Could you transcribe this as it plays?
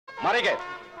മാറിക്കേ.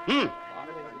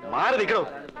 മാറി നിൽക്കണോ?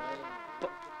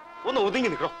 ഒന്ന് ഒതുങ്ങി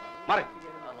നിൽക്കണോ? മാറേ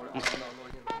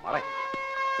മാറേ.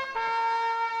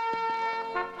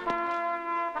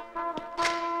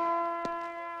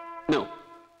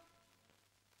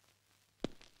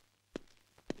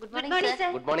 Good morning, sir.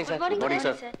 Good morning, sir. Good morning,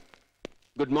 sir.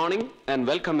 Good morning and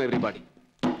welcome everybody.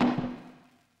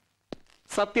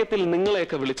 സത്യത്തിൽ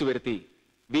നിങ്ങളെയൊക്കെ വിളിച്ചു വരുത്തി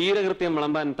വീരകൃത്യം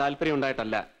വിളമ്പാൻ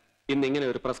താല്പര്യമുണ്ടായിട്ടല്ല ഇന്നിങ്ങനെ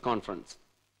ഒരു പ്രസ് കോൺഫറൻസ്.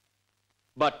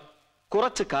 ബട്ട്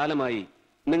കുറച്ചു കാലമായി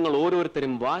നിങ്ങൾ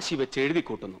ഓരോരുത്തരും വാശി വെച്ച് എഴുതി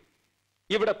കൂട്ടുന്നു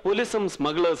ഇവിടെ പോലീസും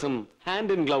സ്മഗ്ലേഴ്സും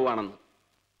ഹാൻഡ് ഇൻ ഗ്ലൗ ആണെന്ന്,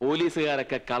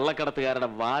 പോലീസുകാരൊക്കെ കള്ളക്കടത്തുകാരുടെ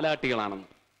വാലാട്ടികളാണെന്ന്.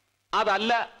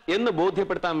 അതല്ല എന്ന്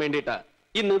ബോധ്യപ്പെടുത്താൻ വേണ്ടിയിട്ട്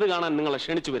ഇന്ന് ഇത് കാണാൻ നിങ്ങളെ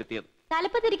ക്ഷണിച്ചു വരുത്തിയത്.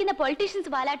 തലപ്പത്തിരിക്കുന്ന പൊളിറ്റീഷ്യൻസ്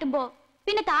വാലാട്ടുമ്പോ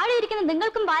പിന്നെ താഴെ ഇരിക്കുന്ന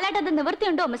നിങ്ങൾക്കും വാലാട്ടത്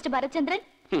നിവൃത്തിയുണ്ടോ മിസ്റ്റർ ഭരത്ചന്ദ്രൻ?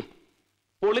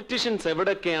 പൊളിറ്റീഷ്യൻസ്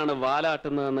എവിടൊക്കെയാണ്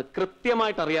വാലാട്ടുന്നതെന്ന്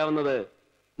കൃത്യമായിട്ട് അറിയാവുന്നത്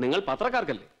നിങ്ങൾ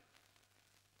പത്രക്കാർക്കല്ലേ?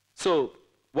 So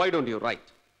why don't you right?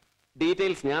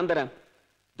 Details ഞാൻ തരാം.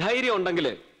 ധൈര്യം ഉണ്ടെങ്കിൽ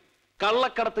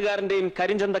കള്ളക്കടത്തുകാരന്റെയും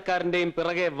കരിഞ്ചന്തക്കാരന്റെയും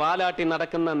പിറകെ വാലാട്ടി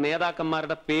നടക്കുന്ന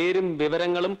നേതാക്കന്മാരുടെ പേരും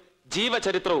വിവരങ്ങളും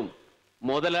ജീവചരിത്രവും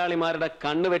മുതലാളിമാരുടെ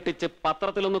കണ്ണ് വെട്ടിച്ച്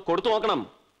പത്രത്തിലൊന്ന് കൊടുത്തു നോക്കണം.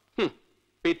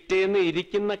 പിറ്റേന്ന്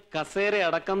ഇരിക്കുന്ന കസേര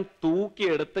അടക്കം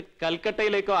തൂക്കിയെടുത്ത്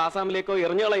കൽക്കട്ടയിലേക്കോ ആസാമിലേക്കോ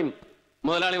എറിഞ്ഞുകളയും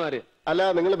മുതലാളിമാര്. അല്ല,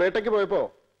 നിങ്ങൾ വേട്ടയ്ക്ക് പോയപ്പോ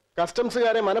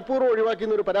കസ്റ്റംസുകാരെ മനഃപൂർവ്വം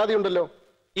ഒഴിവാക്കിയെന്ന് ഒരു പരാതി ഉണ്ടല്ലോ.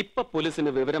 ഇപ്പൊ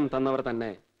പോലീസിന് വിവരം തന്നവർ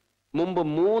തന്നെ മുമ്പ്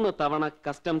 3 തവണ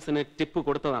കസ്റ്റംസിന് ടിപ്പ്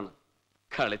കൊടുത്തതാണ്.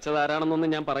 കളിച്ചതാരാണെന്നൊന്നും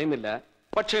ഞാൻ പറയുന്നില്ല,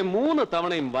 പക്ഷേ 3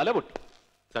 തവണയും വലവിട്ടു.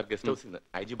 സാർ, ഗസ്റ്റ് ഹൗസിൽ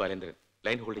IG Balendran,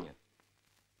 line holding.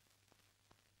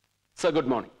 Sir,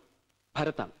 good morning.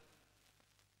 ഭരത്താണ്.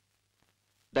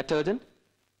 ഡെറ്റർജന്റ്?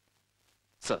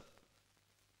 Sir,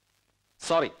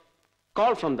 sorry,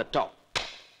 call from the top.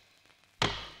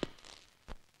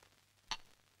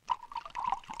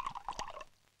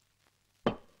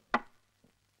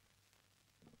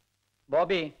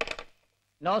 Bobby,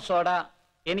 no soda,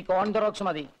 എനിക്ക് ഓൺ ദ റോക്സ്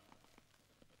മതി.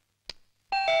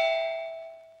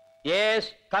 Yes,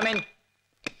 come in.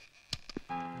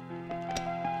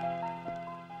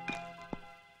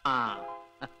 ആ,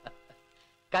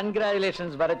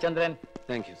 congratulations Bharathchandran.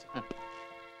 Thank you sir.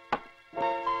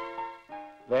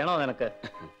 വേണോ നിനക്ക്?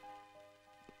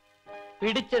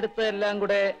 പിടിച്ചെടുത്തതെല്ലാം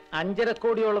കൂടെ 5.5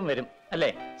 കോടിയോളം വരും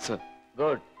അല്ലേ? സർ.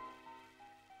 ഗുഡ്.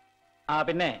 ആ,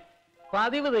 പിന്നെ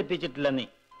പതിവ് തെറ്റിച്ചിട്ടില്ല നീ.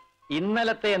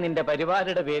 ഇന്നലത്തെ നിന്റെ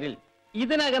പരിപാടിയുടെ പേരിൽ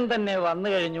ഇതിനകം തന്നെ വന്നു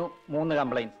കഴിഞ്ഞു 3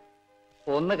 കംപ്ലൈൻസ്.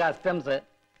 ഒന്ന് കസ്റ്റംസ്,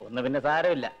 ഒന്ന് പിന്നെ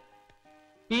സാരമില്ല,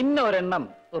 പിന്നെ ഒരെണ്ണം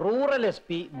റൂറൽ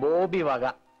SP ബോബി വക.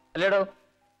 അല്ലേടോ?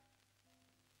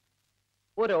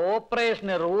 ഒരു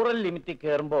ഓപ്പറേഷന് റൂറൽ ലിമിറ്റിൽ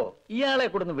കയറുമ്പോ ഇയാളെ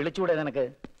കൂടെ വിളിച്ചുകൂടെ നിനക്ക്?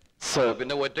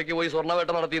 പിന്നെ ഒറ്റയ്ക്ക് പോയി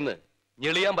സ്വർണ്ണവേട്ട നടത്തിയെന്ന്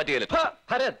ഞെളിയാൻ പറ്റിയല്ലേ?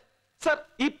 ഭരത് സർ,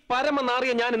 ഈ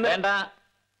പരമനാറിയ ഞാൻ ഇന്ന് വേണ്ട.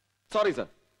 സോറി സർ,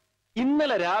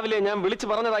 ഇന്നലെ രാവിലെ ഞാൻ വിളിച്ചു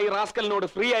പറഞ്ഞതായി റാസ്കലിനോട്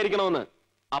ഫ്രീ ആയിരിക്കണമെന്ന്.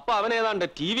 അപ്പൊ അവനേതാണ്ട്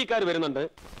TV-ക്കാർ വരുന്നുണ്ട്,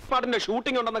 പാട്ടിന്റെ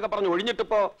ഷൂട്ടിംഗ് ഉണ്ടെന്നൊക്കെ പറഞ്ഞു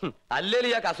ഒഴിഞ്ഞിട്ടിപ്പോ. അല്ലേലും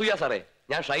ഞാൻ അസൂയ സാറേ,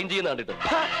 ഞാൻ ഷൈൻ ചെയ്യുന്ന കണ്ടിട്ട്.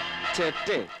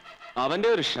 ചേറ്റെ, അവന്റെ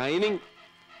ഒരു ഷൈനിങ്.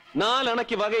 4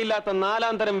 അണയ്ക്ക് വകയില്ലാത്ത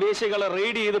 4-ാം തരം വേശ്യകളെ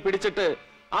റെയ്ഡ് ചെയ്ത് പിടിച്ചിട്ട്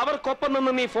അവർക്കൊപ്പം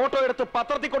നിന്ന് നീ ഫോട്ടോ എടുത്ത്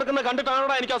പത്രത്തിൽ കൊടുക്കുന്ന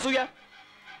കണ്ടിട്ടാണോടാ എനിക്ക് അസൂയ?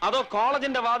 അതോ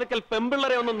കോളേജിന്റെ വാതിക്കൽ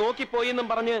പെമ്പിള്ളരെ ഒന്ന് നോക്കിപ്പോയി എന്നും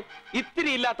പറഞ്ഞ്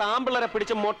ഇത്തിരി ഇല്ലാത്ത ആമ്പിള്ളരെ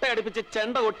പിടിച്ച് മൊട്ടയടിപ്പിച്ച്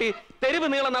ചെണ്ട കൊട്ടി തെരുവ്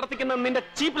നീളം നടത്തിക്കുന്ന നിന്റെ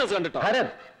ചീപ്നെസ് കണ്ടിട്ടോ?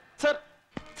 സർ,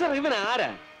 സർ, ഇവൻ ആരാ?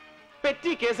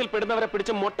 പെറ്റി കേസിൽ പെടുന്നവരെ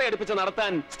പിടിച്ച് മൊട്ടയടിപ്പിച്ച്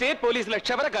നടത്താൻ സ്റ്റേറ്റ് പോലീസിലെ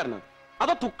ക്ഷവരക്കാരന്?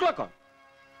 അതോ തുക്ലക്കോ?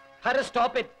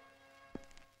 Stop it.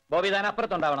 ബോബി, താൻ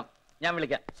അപ്പുറത്തുണ്ടാവണം, ഞാൻ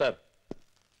വിളിക്കാം. സർ.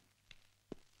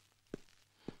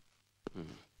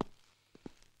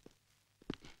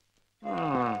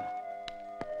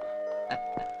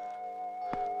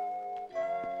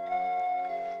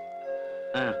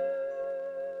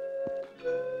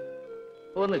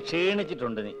 ഒന്ന്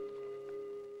ക്ഷീണിച്ചിട്ടുണ്ട് നീ.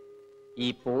 ഈ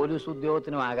പോലീസ്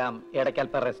ഉദ്യോഗത്തിനും ആകാം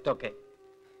ഇടയ്ക്കൽപ്പം റെസ്റ്റൊക്കെ.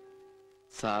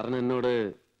 സാറിന് എന്നോട്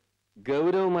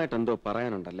ഗൗരവമായിട്ട് എന്തോ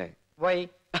പറയാനുണ്ടല്ലേ? വൈ?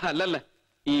 അല്ലല്ല,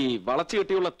 ഈ വളച്ചു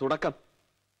കെട്ടിയുള്ള തുടക്കം.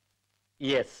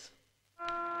 യെസ്,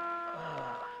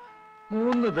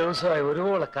 3 ദിവസമായി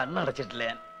ഒരുപോലെ കണ്ണടച്ചിട്ടില്ല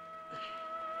ഞാൻ.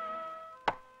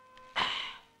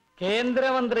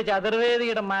 കേന്ദ്രമന്ത്രി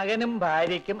ചതുർവേദിയുടെ മകനും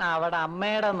ഭാര്യയ്ക്കും അവിടെ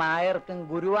അമ്മയുടെ നായർക്കും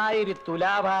ഗുരുവായൂരി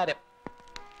തുലാഭാരം.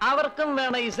 അവർക്കും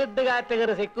വേണം ഇസഡ്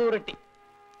കാറ്റഗറി സെക്യൂരിറ്റി.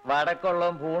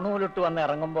 വടക്കുള്ളവും പൂണൂലിട്ട് വന്ന്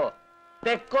ഇറങ്ങുമ്പോ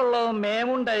തെക്കുള്ളവും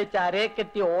മേമുണ്ടഴിച്ച്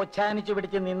അരേക്കെത്തി ഓച്ചാനിച്ചു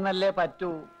പിടിച്ച് നിന്നല്ലേ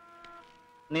പറ്റൂ.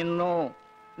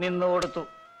 നിന്നു കൊടുത്തു.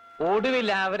 ഒടുവിൽ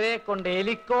അവരെ കൊണ്ട്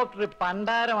ഹെലികോപ്റ്റർ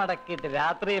പണ്ടാരമടക്കിയിട്ട്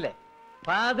രാത്രിയിലെ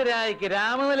പാതിരായിക്ക്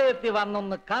രാമനിലയത്തി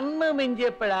വന്നൊന്ന് കണ്ണ്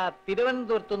മിഞ്ചിയപ്പോഴാ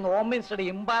തിരുവനന്തപുരത്തുനിന്ന് ഹോം മിനിസ്റ്ററുടെ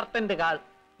ഇമ്പോർട്ടന്റ് കാൾ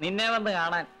നിന്നെ വന്ന്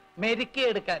കാണാൻ,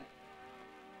 മെരുക്കിയെടുക്കാൻ.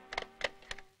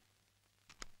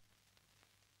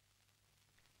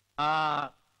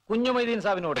 കുഞ്ഞുമൊയ്തീൻ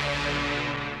സാബിനോട്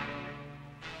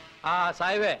ആ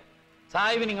സാഹിബേ,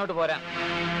 സാഹിബിന് ഇങ്ങോട്ട് പോരാ.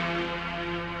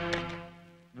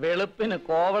 വെളുപ്പിന്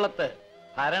കോവളത്ത്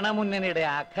ഭരണമുന്നണിയുടെ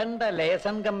അഖണ്ഡ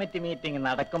ലേസൺ കമ്മിറ്റി മീറ്റിംഗ്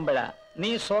നടക്കുമ്പോഴാ നീ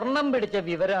സ്വർണം പിടിച്ച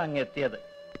വിവരം അങ്ങ് എത്തിയത്.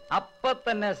 അപ്പൊ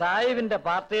തന്നെ സാഹിബിന്റെ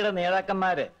പാർട്ടിയുടെ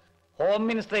നേതാക്കന്മാര് ഹോം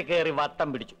മിനിസ്റ്ററെ കയറി വട്ടം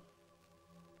പിടിച്ചു.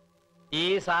 ഈ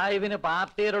സാഹിബിന്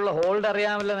പാർട്ടിയിലുള്ള ഹോൾഡ്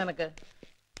അറിയാമല്ലോ നിനക്ക്.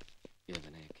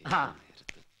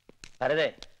 അതെ,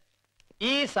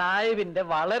 ഈ സാഹിബിന്റെ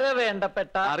വളരെ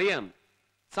വേണ്ടപ്പെട്ട അറിയാം.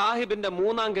 സാഹിബിന്റെ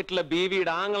മൂന്നാം കെട്ടിലെ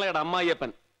ബീവിയുടെ ആങ്ങളയുടെ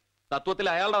അമ്മായിയപ്പൻ. തത്വത്തിൽ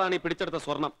അയാളുടെതാണ് ഈ പിടിച്ചെടുത്ത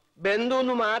സ്വർണം.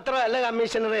 ബന്ധുന്ന് മാത്രമല്ല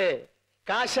കമ്മീഷണറെ,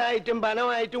 കാശായിട്ടും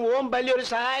പണമായിട്ടും ഓം വലിയൊരു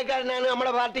സഹായക്കാരനാണ്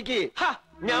നമ്മുടെ പാർട്ടിക്ക്.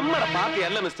 ഞമ്മടെ പാർട്ടി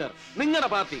അല്ല മിസ്റ്റർ, നിങ്ങളുടെ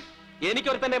പാർട്ടി.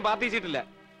 എനിക്കൊരുത്തന്നെ പാർട്ടി ചെയ്തിട്ടില്ല.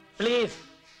 Please,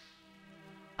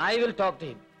 I will talk to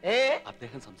him.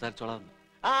 അദ്ദേഹം സംസാരിച്ചോളാം.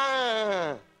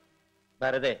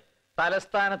 വെറുതെ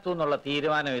തലസ്ഥാനത്തു നിന്നുള്ള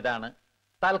തീരുമാനം ഇതാണ്.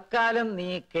 തൽക്കാലം നീ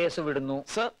കേസ് വിടുന്നു.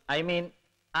 ഐ മീൻ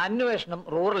അന്വേഷണം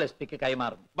റൂറൽ എസ് പിക്ക്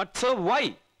കൈമാറുന്നു. But sir, Y?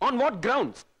 On what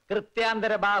grounds?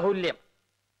 കൃത്യാന്തര ബാഹുല്യം.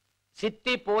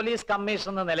 City police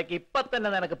commissioner എന്ന നിലയ്ക്ക് ഇപ്പൊ തന്നെ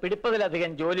നിനക്ക്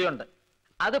പിടിപ്പതിലധികം ജോലിയുണ്ട്.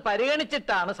 അത്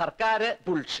പരിഗണിച്ചിട്ടാണ് സർക്കാർ.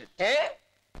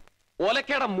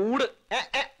 ഓലക്കേടെ മൂട്.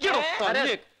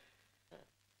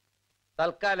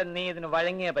 തൽക്കാലം നീ ഇതിന്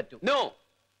വഴങ്ങിയേ പറ്റൂ. നോ,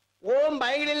 ഓം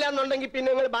ബൈഡില്ല എന്നുണ്ടെങ്കിൽ പിന്നെ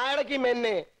നിങ്ങൾ ബാടക്കും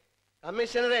എന്നെ.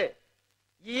 കമ്മീഷണറെ,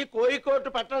 ഈ കോഴിക്കോട്ട്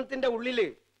പട്ടണത്തിന്റെ ഉള്ളില്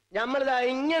നമ്മളിതാ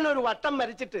ഇങ്ങനൊരു വട്ടം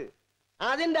വരച്ചിട്ട്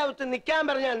അതിന്റെ അകത്ത് നിൽക്കാൻ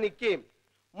പറഞ്ഞാൽ നിൽക്കുകയും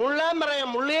മുള്ളാൻ പറയാൻ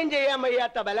മുള്ളുകയും ചെയ്യാൻ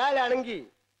വയ്യാത്ത ബലാലാണെങ്കിൽ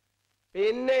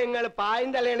പിന്നെ നിങ്ങൾ പായും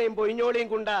തലേണയും പൊയിഞ്ഞോളിയും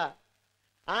കൊണ്ടാ.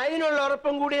 അതിനുള്ള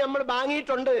ഉറപ്പും കൂടി നമ്മൾ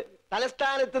വാങ്ങിയിട്ടുണ്ട്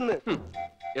തലസ്ഥാനത്തുനിന്ന്.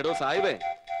 എടോ സാഹിബേ,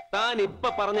 താൻ ഇപ്പൊ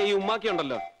പറഞ്ഞ ഈ ഉമ്മാക്കി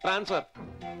ഉണ്ടല്ലോ ട്രാൻസ്ഫർ,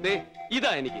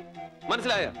 ഇതാ എനിക്ക്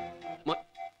മനസ്സിലായ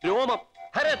രോമം.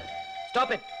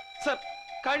 സ്റ്റോപ്പ് ഇറ്റ് സർ,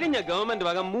 കഴിഞ്ഞ ഗവൺമെന്റ്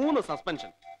വക 3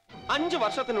 സസ്പെൻഷൻ, 5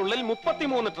 വർഷത്തിനുള്ളിൽ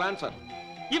 33 ട്രാൻസ്ഫർ.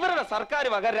 ഇവരുടെ സർക്കാർ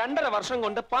വക 2.5 വർഷം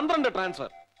കൊണ്ട് 12 ട്രാൻസ്ഫർ.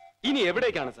 ഇനി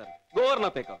എവിടേക്കാണ് സർ?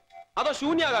 ഗവർണത്തേക്കോ അതോ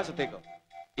ശൂന്യാകാശത്തേക്കോ?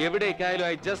 എവിടേക്കായാലും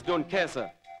I just don't care sir.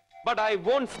 But I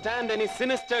won't stand any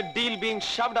sinister deal being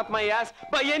shoved up my ass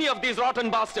by any of these rotten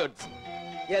bastards.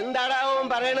 എന്താടാവും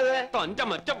പറയണത്? തന്റെ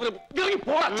മറ്റേ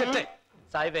പോടാ ചെറ്റേ.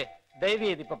 സാഹിബേ, ദയവ്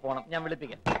ചെയ്ത് ഇപ്പൊ പോണം, ഞാൻ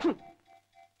വിളിപ്പിക്കാം.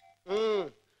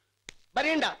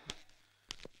 പറയണ്ട,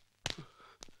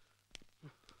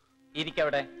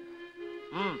 ഇരിക്കവിടെ.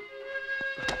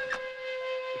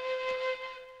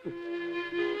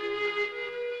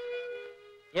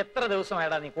 എത്ര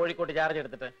ദിവസമായിടാ നീ കോഴിക്കോട്ട് ചാർജ്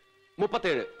എടുത്തിട്ട്?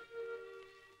 37.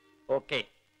 Okay,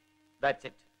 that's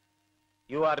it.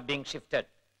 You are being shifted.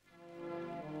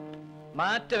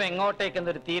 മാറ്റം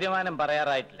എങ്ങോട്ടേക്കെന്നൊരു തീരുമാനം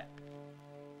പറയാറായിട്ടില്ല.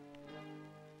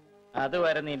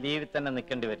 അതുവരെ നീ ലീവിൽ തന്നെ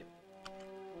നിൽക്കേണ്ടി വരും.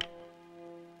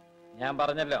 ഞാൻ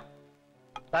പറഞ്ഞല്ലോ,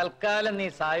 തൽക്കാലം നീ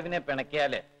സാഹിബിനെ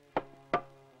പിണക്കിയാല്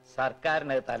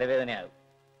സർക്കാരിന് തലവേദനയാകും.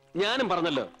 ഞാനും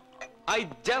പറഞ്ഞല്ലോ, I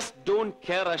just don't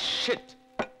care A shit.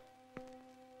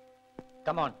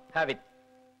 Come on, have it.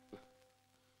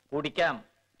 കുടിക്കാം.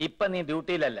 ഇപ്പൊ നീ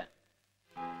ഡ്യൂട്ടിയിലല്ല.